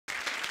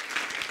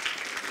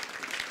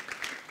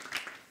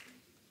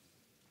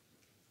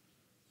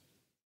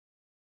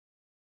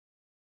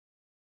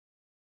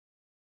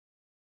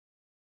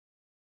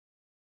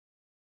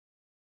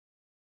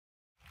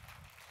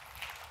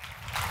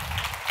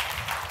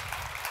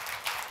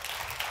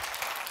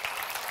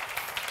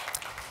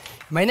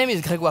My name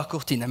is Grégoire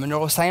Courtine. I'm a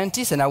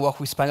neuroscientist and I work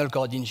with spinal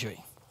cord injury.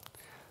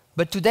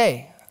 But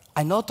today,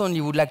 I not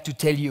only would like to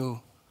tell you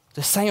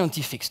the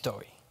scientific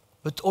story,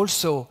 but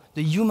also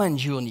the human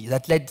journey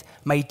that led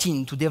my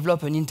team to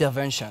develop an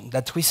intervention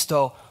that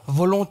restores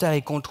voluntary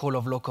control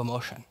of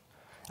locomotion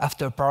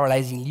after a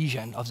paralyzing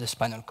lesion of the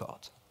spinal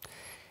cord.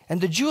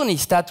 And the journey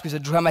starts with a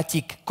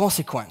dramatic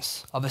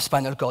consequence of a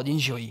spinal cord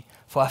injury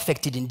for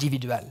affected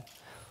individual,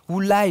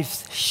 whose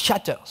lives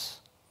shatters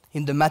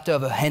in the matter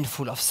of a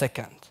handful of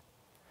seconds.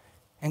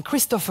 And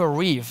Christopher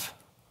Reeve,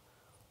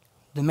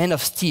 the man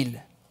of steel,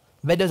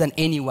 better than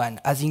anyone,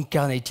 has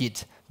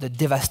incarnated the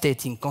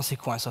devastating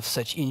consequence of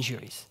such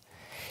injuries.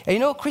 And you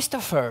know,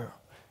 Christopher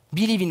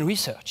believed in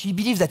research. He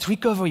believed that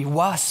recovery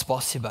was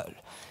possible.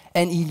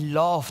 And he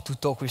loved to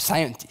talk with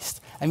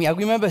scientists. I mean, I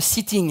remember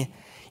sitting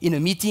in a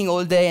meeting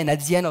all day, and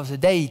at the end of the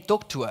day, he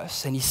talked to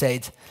us, and he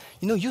said,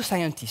 you know, you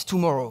scientists,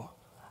 tomorrow,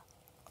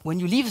 when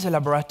you leave the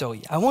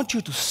laboratory, I want you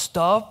to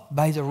stop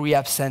by the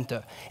rehab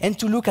center and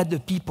to look at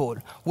the people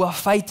who are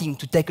fighting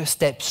to take a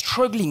step,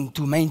 struggling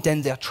to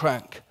maintain their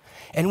trunk.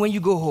 And when you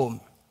go home,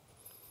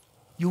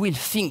 you will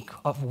think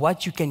of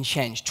what you can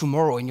change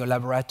tomorrow in your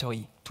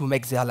laboratory to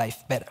make their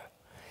life better.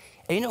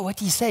 And you know, what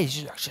he says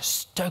just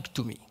stuck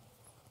to me,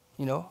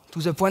 you know, to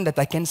the point that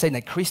I can say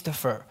that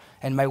Christopher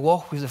and my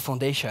work with the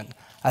foundation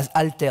has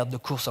altered the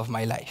course of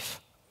my life.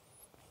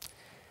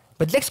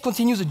 But let's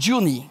continue the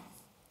journey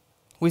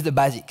with the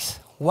basics.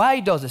 Why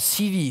does a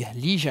severe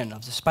lesion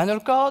of the spinal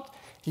cord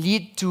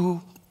lead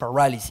to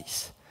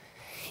paralysis?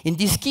 In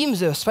this scheme,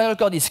 the spinal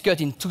cord is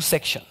cut in two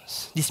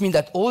sections. This means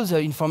that all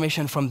the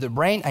information from the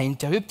brain are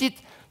interrupted.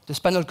 The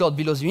spinal cord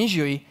below the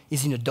injury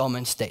is in a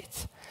dormant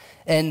state.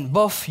 And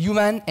both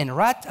human and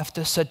rat,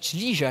 after such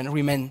lesion,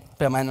 remain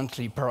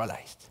permanently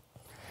paralyzed.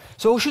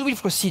 So how should we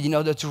proceed in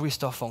order to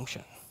restore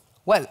function?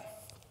 Well,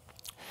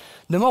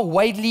 the more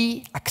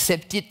widely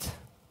accepted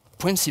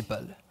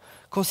principle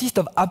consists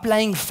of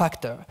applying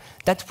factors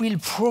that will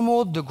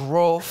promote the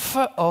growth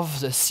of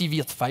the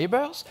severed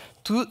fibers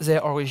to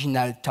their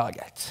original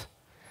target.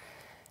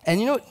 And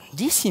you know,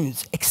 this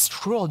seems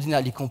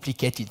extraordinarily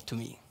complicated to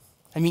me.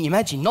 I mean,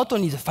 imagine, not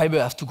only the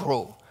fiber has to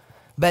grow,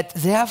 but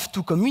they have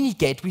to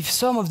communicate with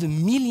some of the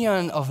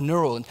millions of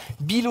neurons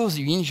below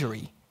the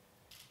injury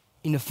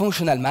in a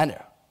functional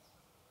manner.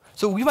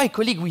 So with my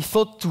colleague, we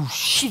thought to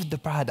shift the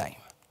paradigm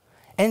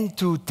and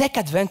to take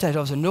advantage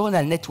of the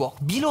neuronal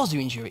network below the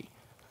injury.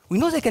 We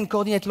know they can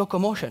coordinate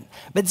locomotion,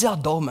 but they are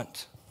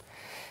dormant.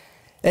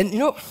 And you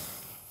know,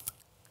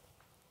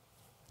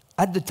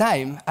 at the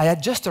time, I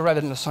had just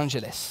arrived in Los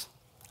Angeles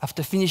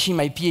after finishing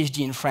my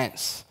PhD in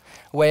France,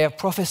 where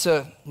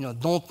professors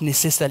don't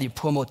necessarily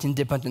promote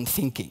independent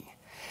thinking.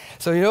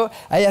 So you know,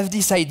 I have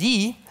this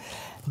idea,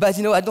 but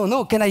you know, I don't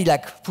know, can I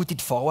put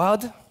it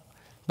forward?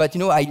 But you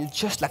know, I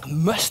just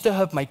muster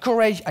up my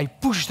courage, I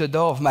push the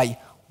door of my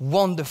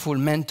wonderful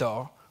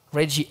mentor,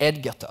 Reggie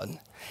Edgerton.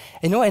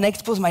 You know, and I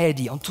expose my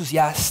idea,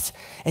 enthusiast,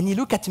 and he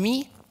looked at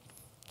me,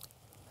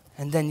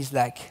 and then he's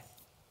like,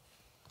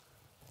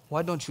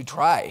 why don't you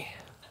try?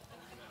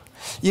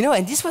 You know,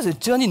 and this was a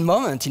turning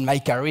moment in my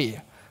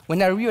career,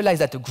 when I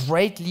realized that a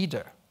great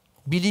leader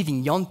believes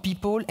in young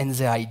people and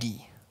their idea.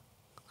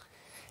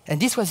 And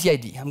this was the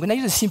idea. I'm going to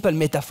use a simple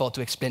metaphor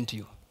to explain to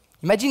you.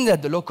 Imagine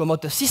that the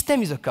locomotive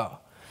system is a car.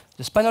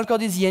 The spinal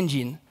cord is the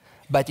engine,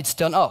 but it's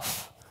turned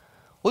off.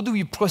 How do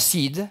we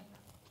proceed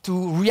to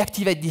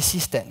reactivate this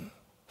system?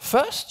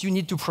 First, you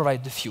need to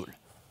provide the fuel.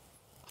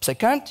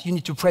 Second, you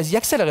need to press the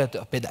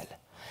accelerator pedal.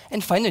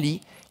 And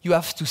finally, you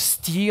have to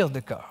steer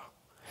the car.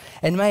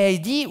 And my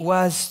idea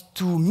was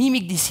to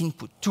mimic this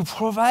input, to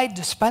provide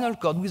the spinal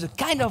cord with the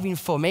kind of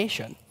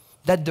information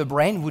that the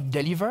brain would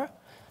deliver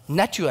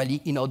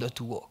naturally in order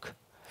to walk.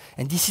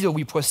 And this is how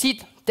we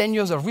proceed. 10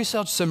 years of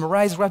research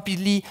summarized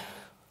rapidly.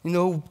 You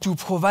know, to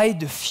provide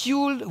the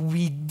fuel,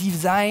 we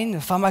design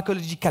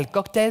pharmacological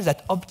cocktails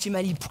that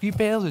optimally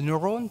prepare the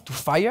neuron to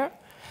fire.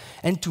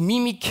 And to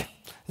mimic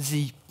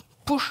the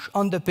push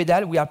on the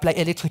pedal, we apply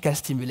electrical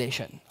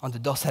stimulation on the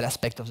dorsal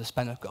aspect of the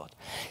spinal cord.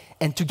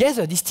 And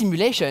together, this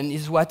stimulation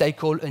is what I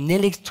call an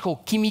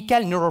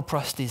electrochemical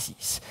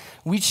neuroprosthesis,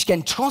 which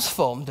can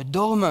transform the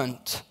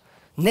dormant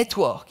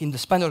network in the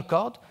spinal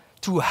cord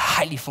to a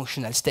highly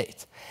functional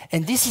state.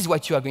 And this is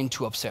what you are going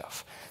to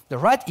observe. The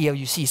rat here,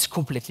 you see, is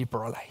completely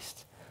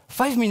paralyzed.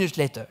 5 minutes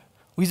later,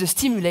 with the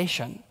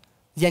stimulation,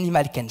 the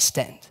animal can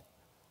stand.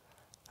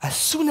 As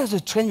soon as the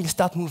train will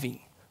start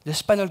moving, the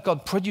spinal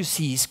cord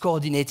produces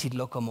coordinated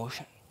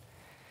locomotion.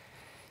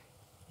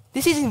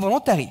 This is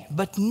involuntary,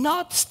 but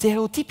not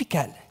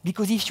stereotypical,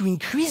 because if you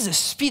increase the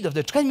speed of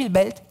the treadmill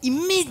belt,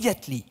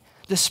 immediately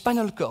the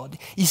spinal cord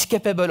is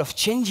capable of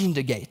changing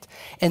the gait.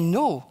 And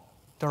now,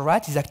 the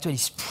rat is actually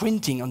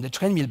sprinting on the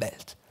treadmill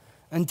belt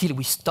until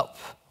we stop,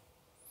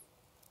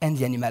 and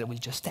the animal will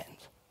just stand.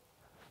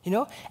 You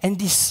know? And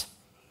this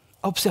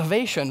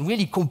observation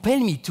really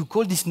compelled me to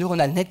call this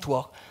neuronal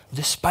network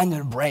the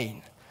spinal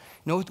brain.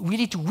 You know,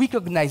 really to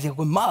recognize a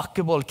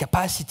remarkable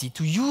capacity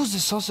to use the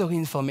sensory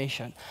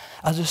information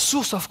as a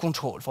source of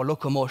control for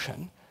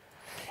locomotion.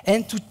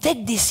 and to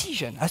take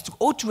decision as to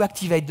how to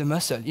activate the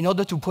muscle in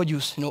order to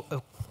produce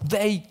a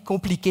very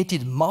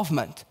complicated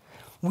movement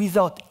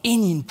without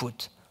any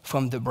input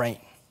from the brain.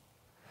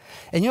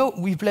 And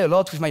we play a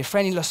lot with my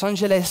friend in Los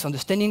Angeles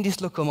understanding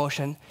this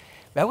locomotion,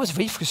 but I was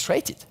very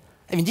frustrated.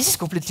 I mean, this is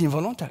completely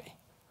involuntary.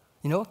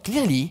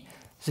 Clearly,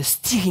 the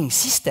steering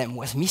system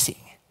was missing.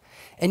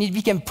 And it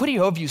became pretty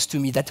obvious to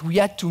me that we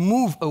had to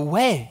move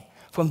away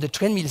from the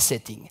treadmill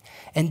setting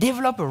and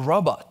develop a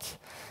robot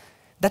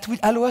that will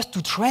allow us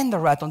to train the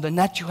rat on the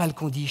natural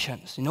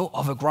conditions,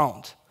 of the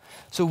ground.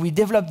 So we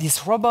developed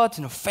this robot,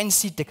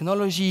 fancy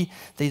technology.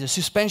 There's a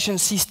suspension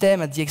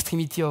system at the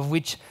extremity of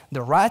which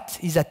the rat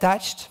is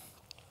attached.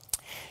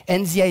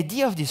 And the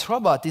idea of this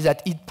robot is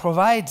that it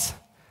provides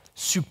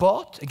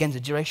support against the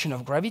direction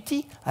of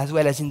gravity, as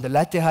well as in the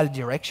lateral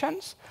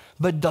directions,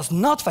 but does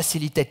not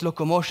facilitate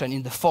locomotion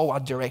in the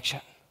forward direction.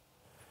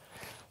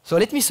 So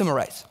let me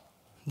summarize.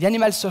 The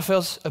animal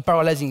suffers a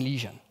paralyzing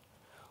lesion.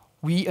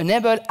 We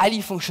enable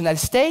highly functional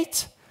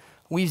state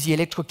with the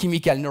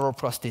electrochemical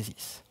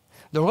neuroprosthesis.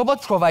 The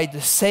robot provides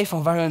a safe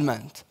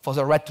environment for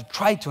the rat to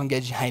try to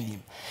engage the hind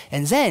limb.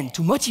 And then,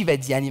 to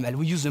motivate the animal,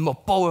 we use the more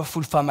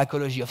powerful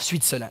pharmacology of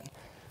Switzerland,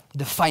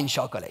 the fine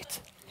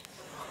chocolate.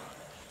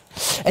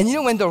 And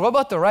when the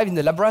robot arrived in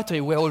the laboratory,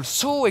 we were all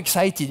so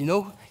excited,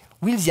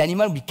 will the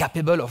animal be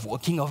capable of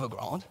walking over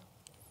ground?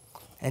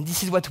 And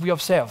this is what we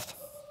observed.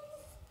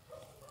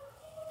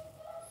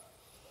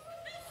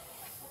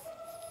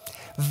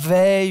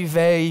 Very,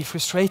 very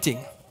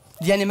frustrating.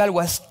 The animal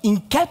was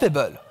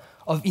incapable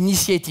of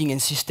initiating and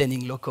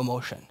sustaining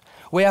locomotion,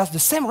 whereas the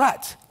same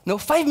rat,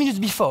 5 minutes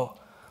before,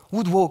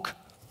 would walk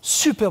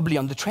superbly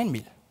on the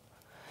treadmill.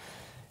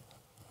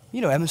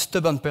 I'm a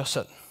stubborn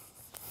person.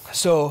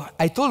 So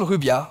I told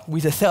Rubia,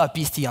 with a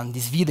therapist here on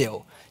this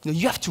video,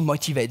 you have to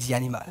motivate the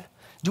animal.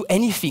 Do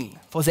anything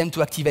for them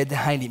to activate the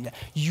hind limb.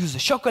 Use the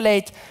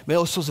chocolate, but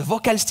also the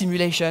vocal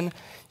stimulation.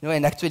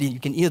 And actually, you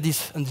can hear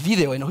this on the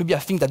video, and Rubia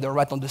thinks that the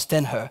rat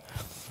understands her.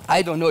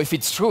 I don't know if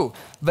it's true,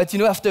 but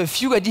after a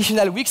few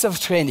additional weeks of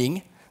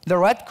training, the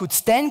rat could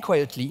stand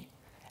quietly,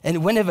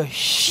 and whenever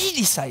she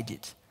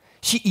decided,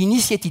 she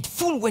initiated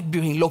full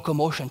weight-bearing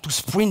locomotion to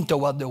sprint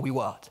toward the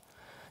reward.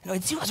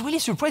 It was really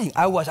surprising.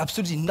 I was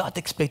absolutely not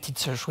expecting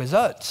such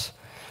results.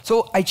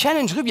 So I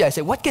challenged Rubia. I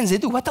said, what can they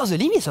do? What are the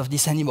limits of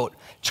this animal?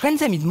 Train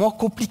them in more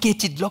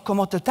complicated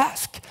locomotor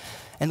tasks.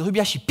 And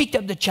Rubia, she picked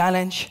up the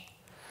challenge.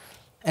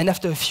 And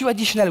after a few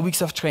additional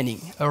weeks of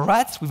training, a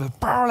rat with a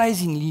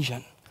paralyzing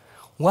lesion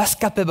was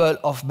capable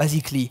of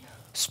basically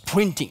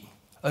sprinting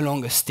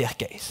along a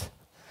staircase.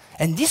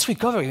 And this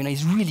recovery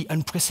is really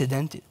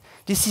unprecedented.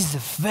 This is the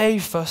very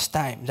first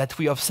time that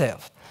we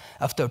observed,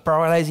 after a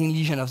paralyzing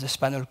lesion of the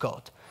spinal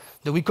cord,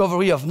 the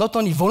recovery of not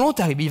only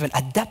voluntary, but even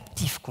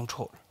adaptive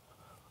control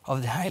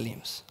of the hind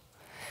limbs.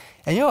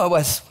 And I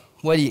was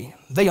really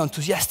very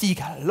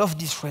enthusiastic. I love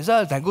this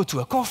result. I go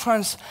to a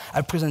conference.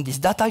 I present this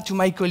data to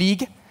my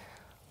colleague.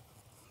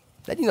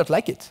 They did not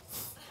like it.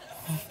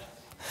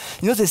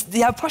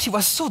 The approach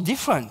was so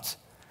different.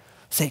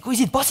 Say,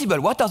 is it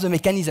possible? What are the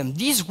mechanisms?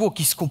 This work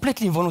is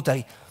completely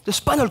involuntary. The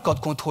spinal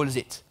cord controls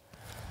it.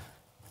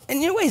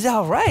 And in a way, they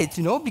are right,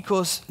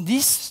 because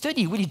this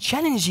study really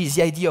challenges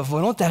the idea of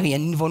voluntary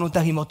and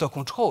involuntary motor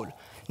control.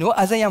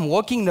 As I am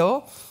walking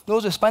now,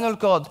 the spinal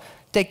cord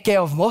takes care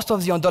of most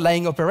of the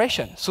underlying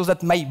operation, so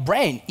that my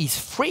brain is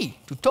free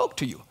to talk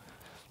to you.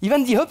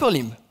 Even the upper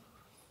limb.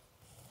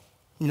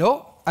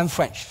 I'm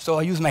French, so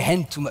I use my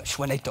hand too much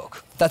when I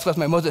talk. That's what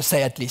my mother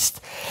say, at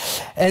least.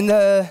 And,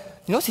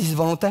 this is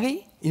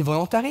voluntary,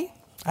 involuntary?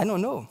 I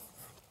don't know.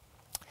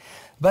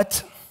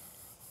 But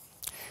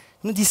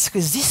this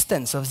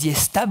resistance of the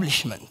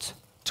establishment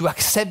to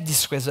accept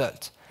this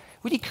result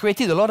really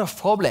created a lot of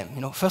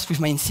problems, first with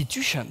my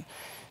institution,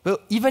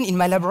 but even in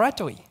my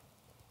laboratory,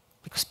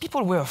 because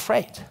people were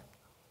afraid.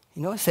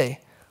 Say,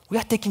 we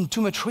are taking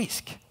too much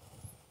risk.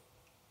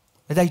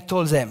 But I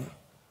told them,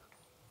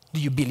 do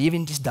you believe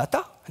in this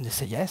data? And they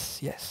say, yes,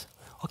 yes.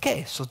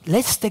 Okay, so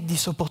let's take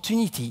this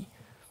opportunity,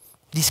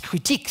 these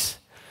critiques,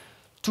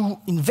 to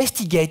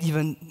investigate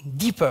even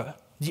deeper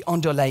the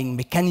underlying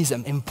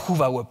mechanism and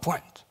prove our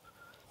point.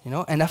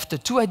 And after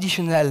 2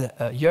 additional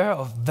years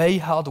of very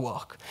hard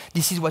work,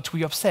 this is what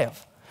we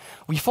observe.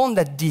 We found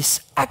that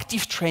this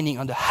active training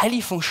on the highly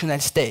functional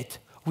state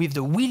with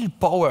the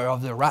willpower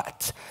of the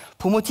rat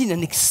promoted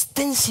an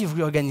extensive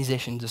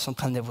reorganization in the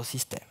central nervous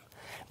system,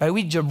 by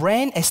which the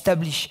brain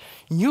established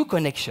new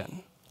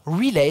connections,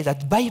 relays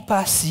that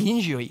bypass the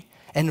injury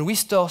and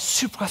restore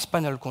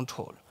supraspinal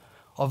control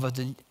over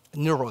the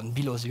neuron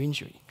below the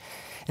injury.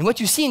 And what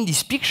you see in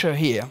this picture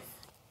here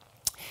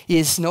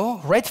is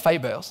red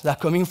fibers that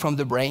are coming from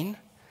the brain.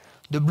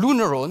 The blue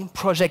neuron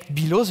project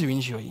below the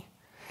injury.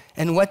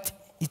 And what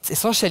it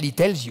essentially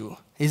tells you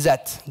is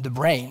that the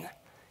brain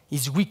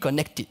is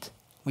reconnected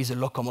with the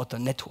locomotor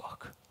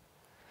network.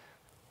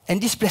 And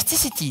this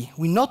plasticity,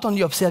 we not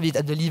only observe it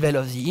at the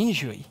level of the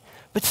injury,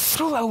 but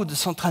throughout the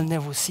central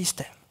nervous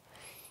system,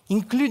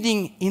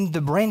 including in the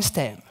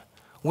brainstem,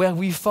 where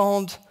we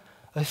found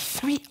a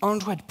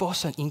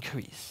 300%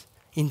 increase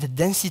in the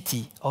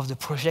density of the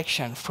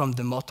projection from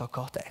the motor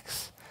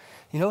cortex.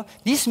 You know,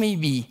 this may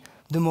be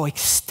the more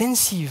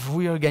extensive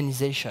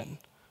reorganization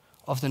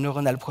of the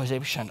neuronal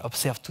projection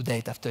observed to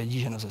date after a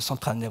lesion of the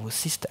central nervous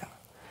system.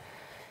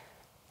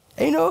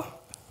 And you know,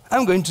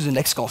 I'm going to the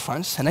next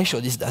conference, and I show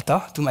this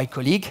data to my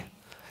colleague,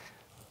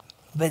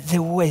 but they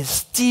were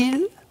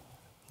still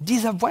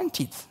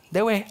disappointed.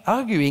 They were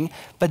arguing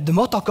that the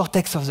motor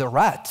cortex of the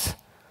rat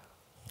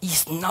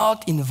is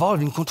not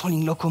involved in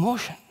controlling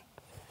locomotion.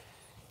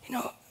 You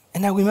know,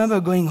 and I remember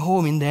going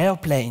home in the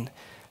airplane,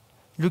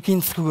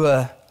 looking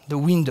through the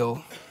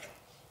window,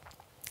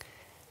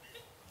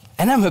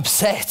 and I'm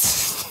upset.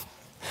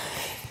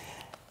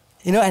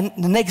 You know, and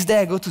the next day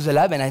I go to the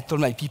lab and I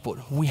told my people,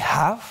 we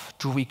have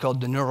to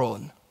record the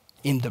neuron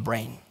in the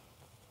brain.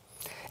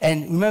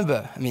 And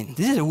remember, I mean,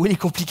 this is a really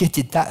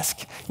complicated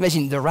task.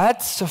 Imagine the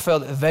rat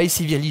suffered a very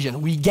severe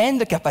lesion, regained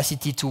the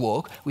capacity to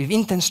walk with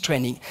intense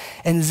training,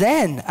 and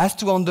then has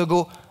to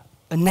undergo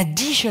an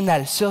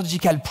additional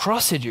surgical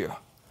procedure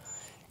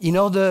in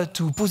order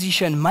to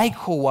position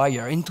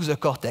microwire into the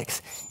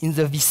cortex in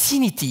the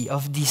vicinity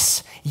of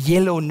this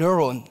yellow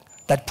neuron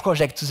that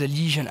projects to the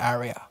lesion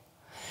area.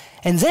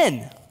 And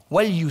then,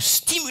 while you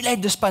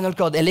stimulate the spinal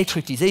cord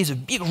electrically, there is a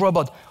big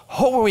robot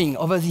hovering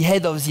over the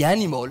head of the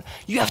animal,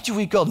 you have to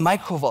record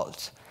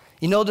microvolts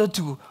in order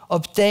to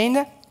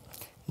obtain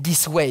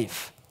this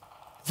wave.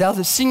 They are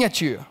the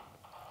signature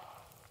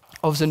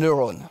of the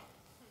neuron.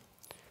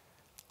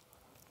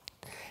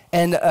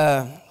 And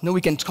now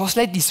we can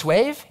translate this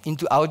wave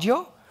into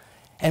audio,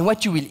 and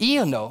what you will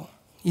hear now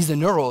is a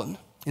neuron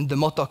in the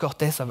motor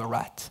cortex of a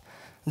rat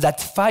that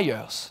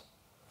fires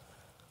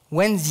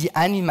when the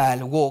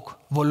animal walks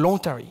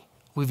voluntarily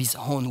with his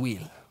own will.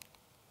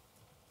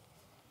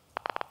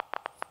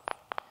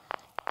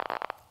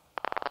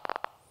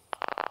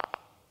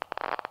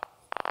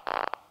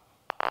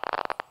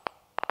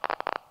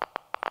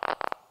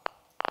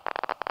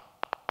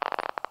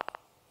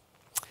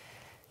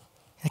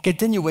 I can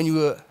tell you,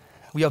 when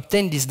we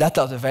obtained this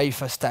data the very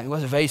first time, it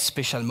was a very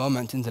special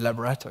moment in the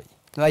laboratory.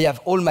 Now I have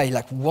all my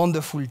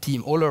wonderful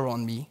team all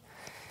around me,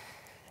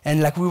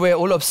 and we were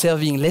all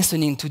observing,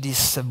 listening to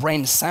this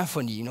brain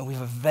symphony, you know,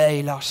 with a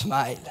very large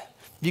smile,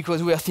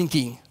 because we were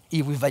thinking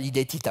if we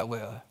validated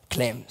our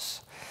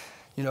claims,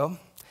 you know.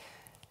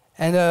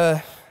 And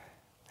I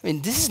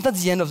mean, this is not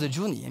the end of the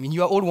journey. I mean,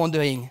 you are all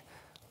wondering,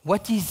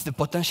 what is the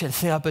potential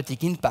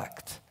therapeutic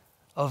impact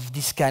of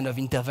this kind of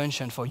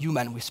intervention for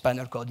humans with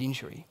spinal cord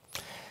injury?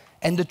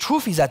 And the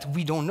truth is that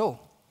we don't know.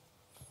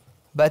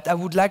 But I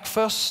would like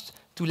first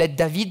to let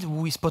David,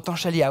 who is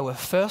potentially our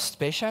first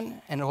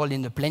patient enrolled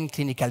in the plain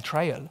clinical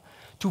trial,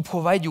 to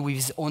provide you with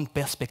his own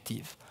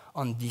perspective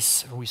on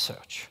this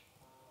research.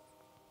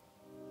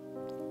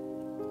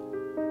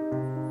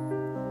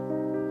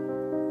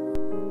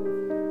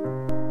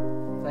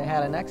 I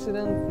had an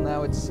accident.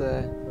 Now it's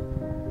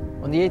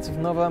on the 8th of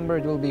November,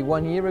 it will be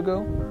 1 year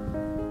ago.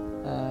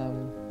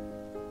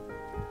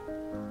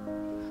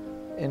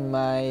 In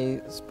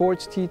my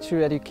sports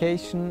teacher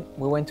education,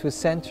 we went to a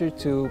center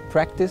to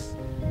practice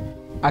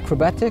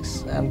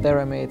acrobatics, and there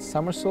I made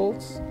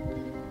somersaults,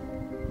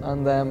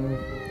 and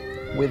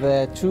with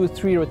 2 or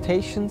 3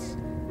 rotations,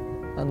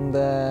 and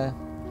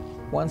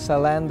once I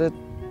landed,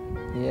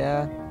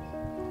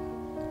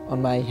 on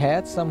my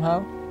head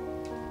somehow,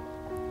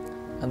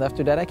 and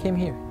after that I came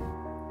here.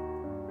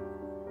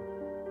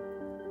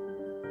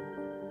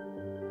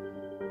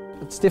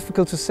 It's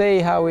difficult to say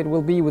how it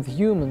will be with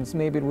humans.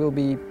 Maybe it will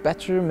be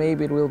better,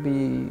 maybe it will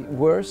be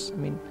worse. I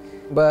mean,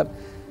 but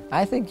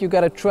I think you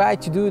got to try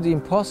to do the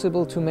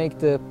impossible to make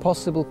the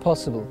possible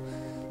possible.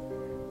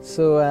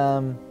 So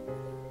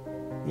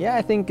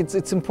I think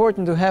it's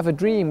important to have a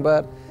dream,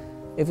 but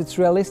if it's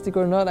realistic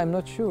or not, I'm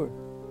not sure.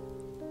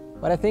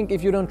 But I think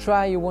if you don't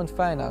try, you won't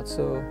find out.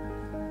 So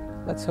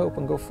let's hope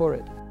and go for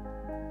it.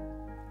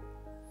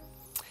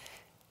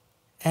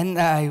 And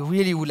I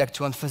really would like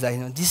to emphasize,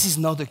 you know, this is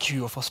not a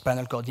cure for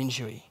spinal cord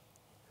injury.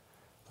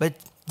 But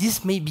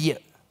this may be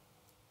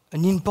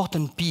an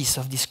important piece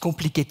of this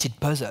complicated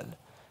puzzle,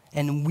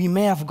 and we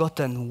may have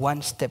gotten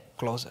one step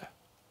closer.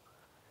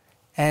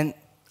 And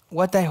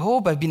what I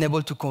hope I've been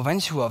able to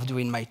convince you of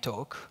during my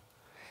talk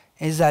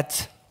is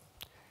that,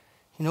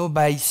 you know,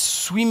 by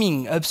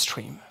swimming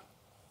upstream,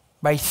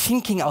 by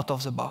thinking out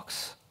of the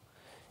box,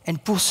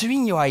 and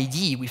pursuing your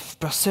idea with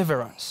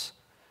perseverance,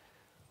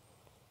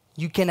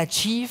 you can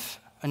achieve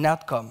an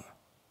outcome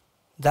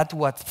that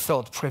was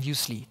thought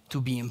previously to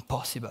be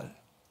impossible.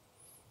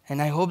 And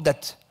I hope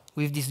that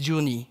with this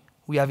journey,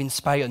 we have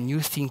inspired new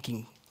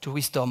thinking to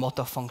restore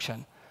motor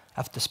function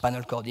after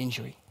spinal cord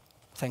injury.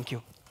 Thank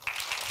you.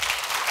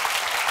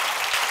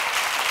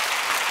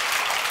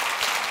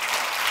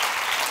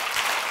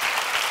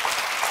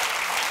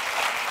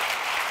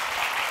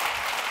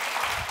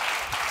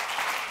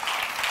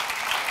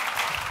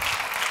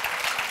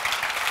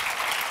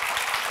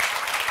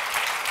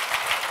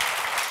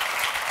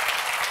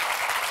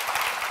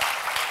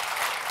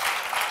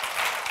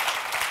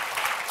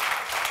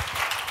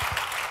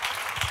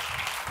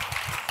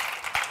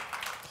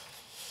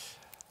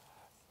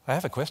 I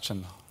have a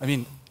question. I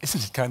mean,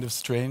 isn't it kind of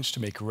strange to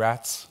make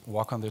rats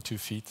walk on their 2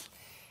 feet?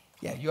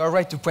 Yeah, you are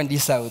right to point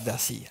this out,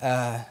 Darcy.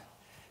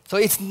 So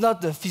it's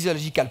not the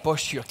physiological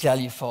posture,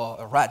 clearly, for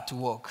a rat to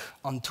walk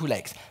on 2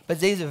 legs. But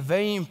there is a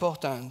very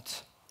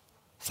important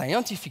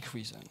scientific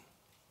reason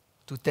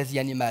to test the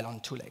animal on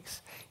 2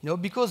 legs. You know,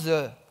 because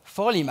the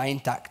forelimbs are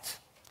intact,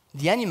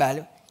 the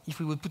animal, if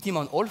we would put him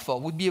on all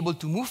 4, would be able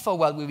to move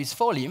forward with his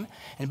forelimb,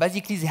 and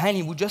basically the hind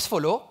limb would just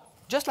follow,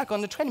 just like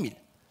on a treadmill.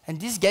 And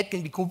this gait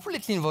can be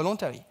completely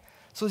involuntary.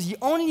 So the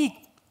only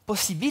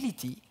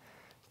possibility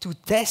to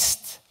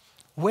test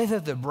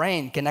whether the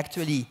brain can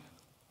actually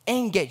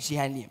engage the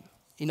hind limb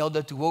in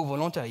order to walk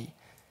voluntarily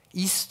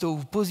is to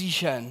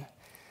position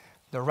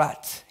the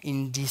rat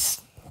in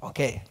this,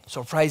 okay,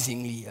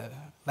 surprisingly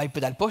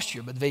bipedal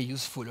posture, but very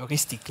useful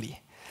heuristically.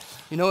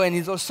 You know, and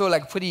it's also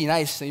like pretty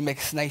nice, so it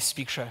makes nice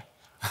picture,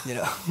 you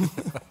know.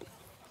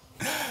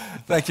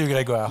 Thank you,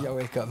 Grégoire. You're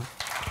welcome.